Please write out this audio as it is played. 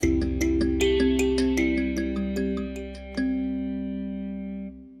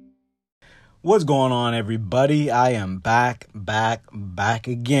What's going on, everybody? I am back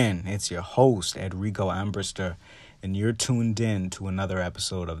again. It's your host, Enrico Ambrister, and you're tuned in to another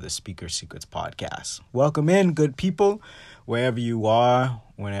episode of the Speaker Secrets podcast. Welcome in, good people, wherever you are,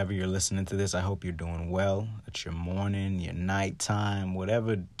 whenever you're listening to this. I hope you're doing well. It's your morning, your nighttime,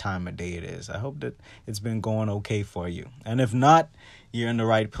 whatever time of day it is. I hope that it's been going okay for you. And if not, you're in the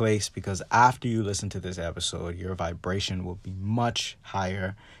right place, because after you listen to this episode, your vibration will be much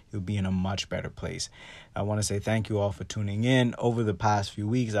higher. You'll be in a much better place. I want to say thank you all for tuning in. Over the past few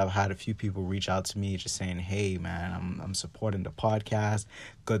weeks, I've had a few people reach out to me just saying, hey, man, I'm supporting the podcast.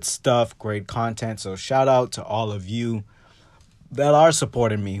 Good stuff, great content. So shout out to all of you that are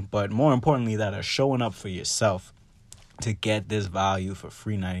supporting me, but more importantly, that are showing up for yourself to get this value for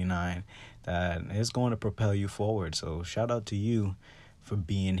free 99 that is going to propel you forward. So shout out to you for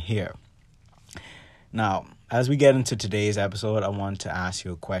being here. Now, as we get into today's episode, I want to ask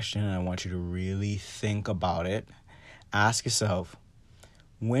you a question, and I want you to really think about it. Ask yourself,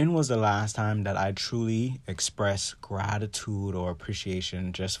 when was the last time that I truly expressed gratitude or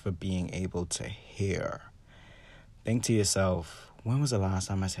appreciation just for being able to hear? Think to yourself, when was the last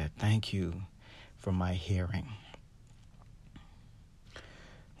time I said thank you for my hearing?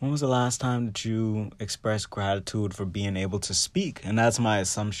 When was the last time that you expressed gratitude for being able to speak? And that's my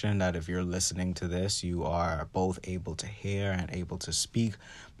assumption, that if you're listening to this, you are both able to hear and able to speak.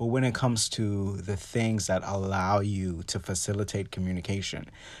 But when it comes to the things that allow you to facilitate communication,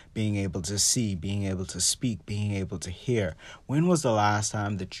 being able to see, being able to speak, being able to hear, when was the last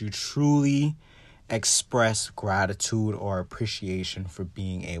time that you truly expressed gratitude or appreciation for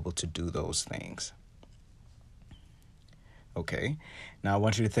being able to do those things? Okay, now I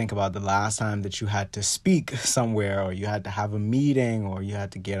want you to think about the last time that you had to speak somewhere, or you had to have a meeting, or you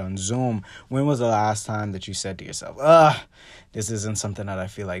had to get on Zoom. When was the last time that you said to yourself, this isn't something that I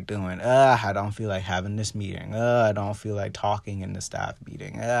feel like doing. I don't feel like having this meeting. I don't feel like talking in the staff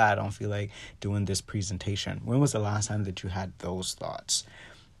meeting. I don't feel like doing this presentation. When was the last time that you had those thoughts?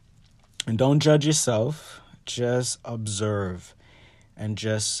 And don't judge yourself. Just observe and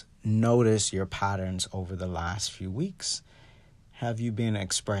just notice your patterns over the last few weeks. Have you been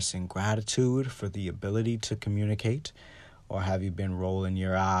expressing gratitude for the ability to communicate? Or have you been rolling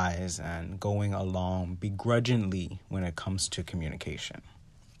your eyes and going along begrudgingly when it comes to communication?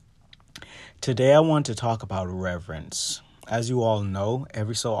 Today I want to talk about reverence. As you all know,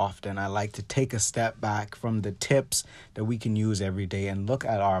 every so often I like to take a step back from the tips that we can use every day and look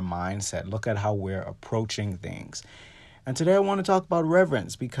at our mindset, look at how we're approaching things. And today I want to talk about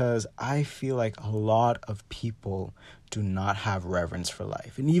reverence, because I feel like a lot of people do not have reverence for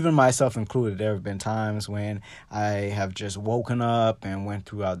life. And even myself included, there have been times when I have just woken up and went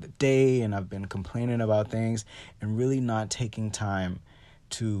throughout the day and I've been complaining about things and really not taking time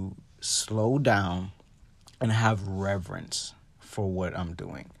to slow down and have reverence for what I'm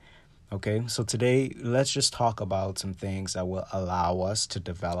doing. Okay, so today, let's just talk about some things that will allow us to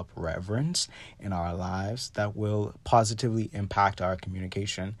develop reverence in our lives that will positively impact our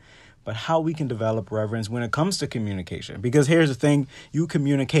communication, but how we can develop reverence when it comes to communication. Because here's the thing, you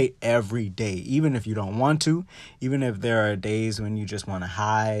communicate every day, even if you don't want to, even if there are days when you just want to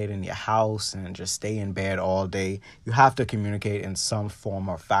hide in your house and just stay in bed all day, you have to communicate in some form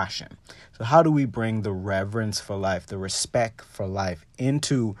or fashion. So how do we bring the reverence for life, the respect for life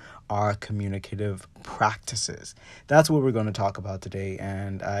into our communicative practices? That's what we're going to talk about today,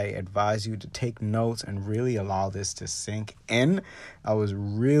 and I advise you to take notes and really allow this to sink in. I was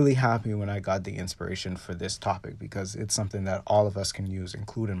really happy when I got the inspiration for this topic, because it's something that all of us can use,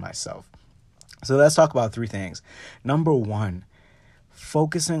 including myself. So let's talk about three things. Number one,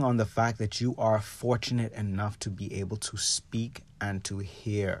 focusing on the fact that you are fortunate enough to be able to speak and to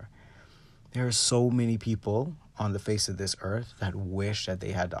hear. There are so many people on the face of this earth that wish that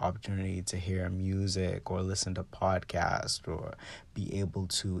they had the opportunity to hear music or listen to podcasts or be able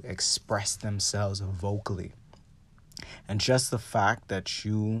to express themselves vocally. And just the fact that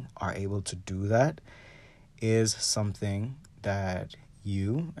you are able to do that is something that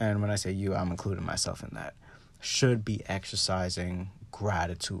you, and when I say you, I'm including myself in that, should be exercising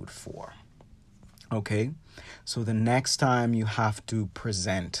gratitude for. Okay? So the next time you have to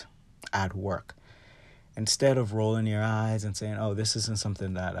present at work, instead of rolling your eyes and saying, oh, this isn't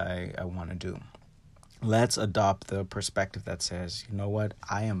something that I want to do, let's adopt the perspective that says, you know what,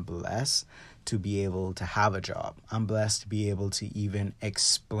 I am blessed to be able to have a job. I'm blessed to be able to even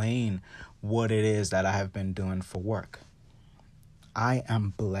explain what it is that I have been doing for work. I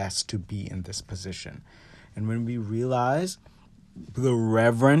am blessed to be in this position. And when we realize the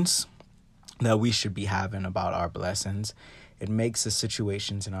reverence that we should be having about our blessings, it makes the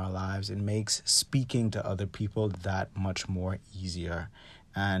situations in our lives, it makes speaking to other people that much more easier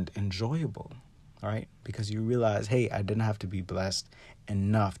and enjoyable, right? Because you realize, hey, I didn't have to be blessed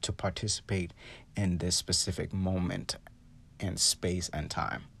enough to participate in this specific moment in space and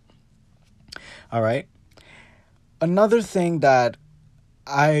time. All right. Another thing that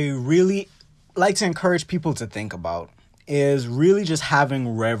I really like to encourage people to think about is really just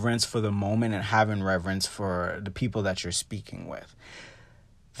having reverence for the moment and having reverence for the people that you're speaking with.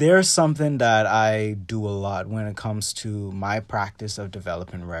 There's something that I do a lot when it comes to my practice of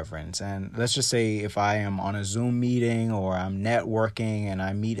developing reverence. And let's just say if I am on a Zoom meeting or I'm networking and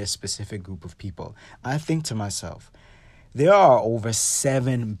I meet a specific group of people, I think to myself, there are over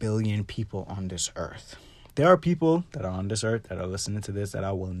 7 billion people on this earth. There are people that are on this earth that are listening to this that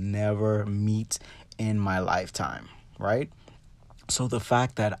I will never meet in my lifetime, right? So the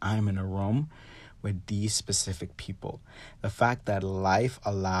fact that I'm in a room with these specific people, the fact that life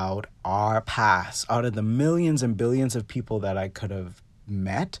allowed our paths out of the millions and billions of people that I could have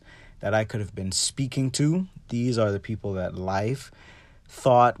met, that I could have been speaking to, these are the people that life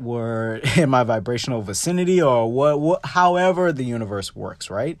thought were in my vibrational vicinity or what however the universe works,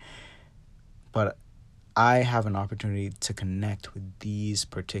 right? But I have an opportunity to connect with these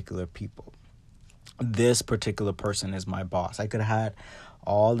particular people. This particular person is my boss. I could have had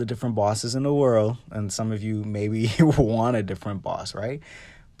all the different bosses in the world, and some of you maybe want a different boss, right?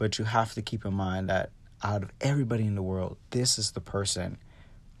 But you have to keep in mind that out of everybody in the world, this is the person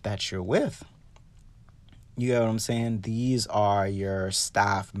that you're with. You get what I'm saying? These are your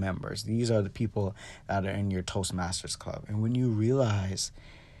staff members. These are the people that are in your Toastmasters club. And when you realize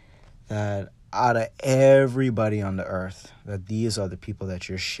that out of everybody on the earth, that these are the people that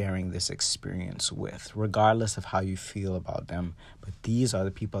you're sharing this experience with, regardless of how you feel about them. But these are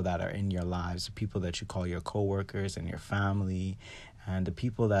the people that are in your lives, the people that you call your coworkers and your family, and the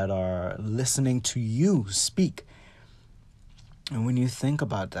people that are listening to you speak. And when you think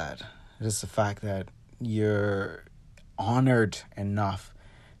about that, it's the fact that you're honored enough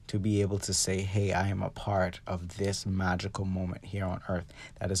to be able to say, hey, I am a part of this magical moment here on earth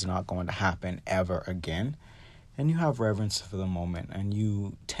that is not going to happen ever again. And you have reverence for the moment and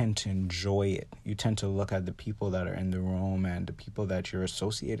you tend to enjoy it. You tend to look at the people that are in the room and the people that you're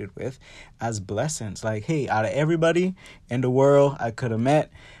associated with as blessings. Like, hey, out of everybody in the world I could have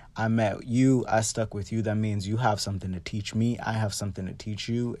met, I met you, I stuck with you. That means you have something to teach me. I have something to teach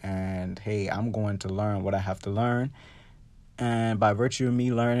you. And hey, I'm going to learn what I have to learn. And by virtue of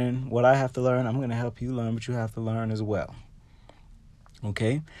me learning what I have to learn, I'm going to help you learn what you have to learn as well.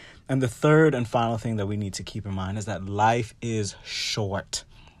 Okay? And the third and final thing that we need to keep in mind is that life is short.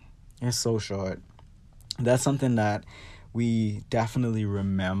 It's so short. That's something that we definitely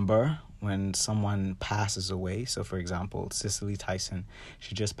remember when someone passes away. So, for example, Cicely Tyson,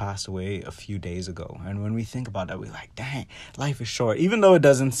 she just passed away a few days ago. And when we think about that, we're like, dang, life is short. Even though it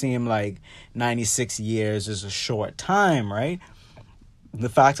doesn't seem like 96 years is a short time, right? The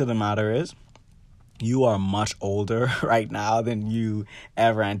fact of the matter is, you are much older right now than you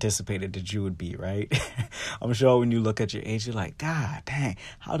ever anticipated that you would be, right? I'm sure when you look at your age, you're like, God dang,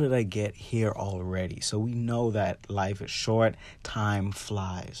 how did I get here already? So we know that life is short, time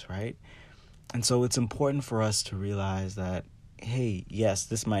flies, right? And so it's important for us to realize that, hey, yes,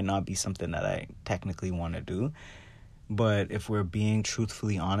 this might not be something that I technically want to do. But if we're being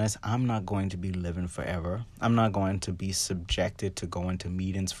truthfully honest, I'm not going to be living forever. I'm not going to be subjected to going to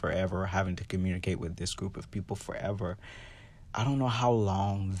meetings forever, having to communicate with this group of people forever. I don't know how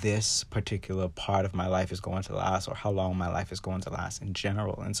long this particular part of my life is going to last or how long my life is going to last in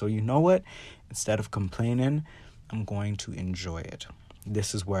general. And so you know what? Instead of complaining, I'm going to enjoy it.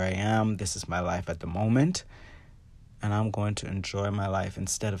 This is where I am. This is my life at the moment. And I'm going to enjoy my life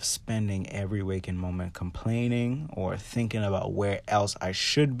instead of spending every waking moment complaining or thinking about where else I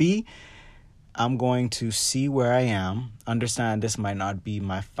should be. I'm going to see where I am, understand this might not be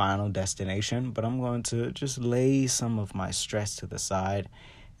my final destination, but I'm going to just lay some of my stress to the side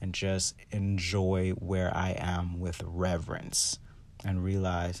and just enjoy where I am with reverence and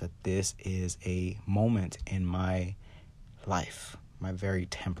realize that this is a moment in my life, my very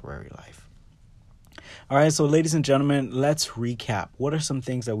temporary life. All right, so ladies and gentlemen, let's recap. What are some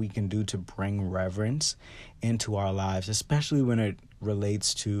things that we can do to bring reverence into our lives, especially when it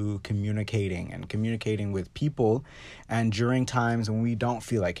relates to communicating with people and during times when we don't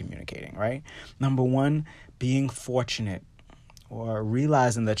feel like communicating, right? Number one, being fortunate or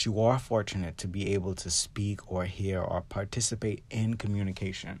realizing that you are fortunate to be able to speak or hear or participate in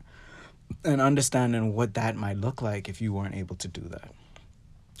communication and understanding what that might look like if you weren't able to do that.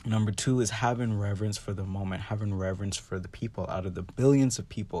 Number 2 is having reverence for the moment, having reverence for the people out of the billions of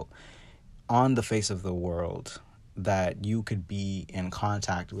people on the face of the world that you could be in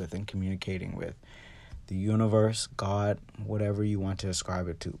contact with and communicating with. The universe, God, whatever you want to ascribe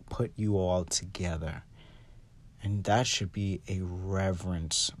it to, put you all together. And that should be a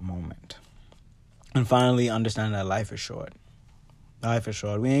reverence moment. And finally, understand that life is short. Life is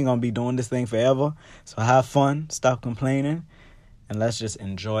short. We ain't going to be doing this thing forever. So have fun, stop complaining, and let's just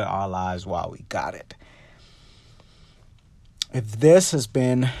enjoy our lives while we got it. If this has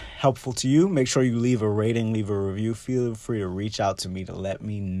been helpful to you, make sure you leave a rating, leave a review. Feel free to reach out to me to let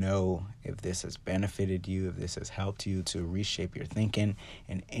me know if this has benefited you, if this has helped you to reshape your thinking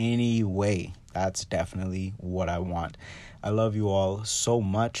in any way. That's definitely what I want. I love you all so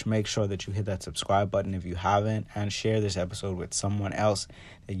much. Make sure that you hit that subscribe button if you haven't, and share this episode with someone else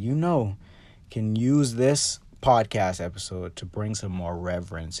that you know can use this podcast episode to bring some more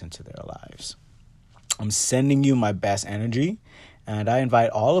reverence into their lives. I'm sending you my best energy, and I invite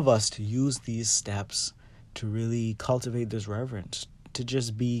all of us to use these steps to really cultivate this reverence, to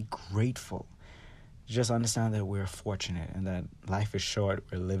just be grateful, just understand that we're fortunate and that life is short,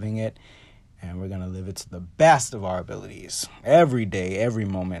 we're living it, and we're going to live it to the best of our abilities every day, every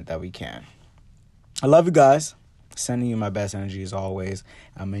moment that we can. I love you guys. Sending you my best energy as always.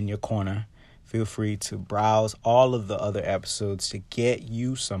 I'm in your corner. Feel free to browse all of the other episodes to get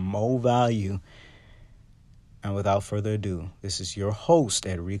you some more value. And without further ado, this is your host,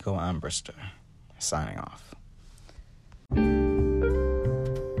 Enrico Ambrister, signing off.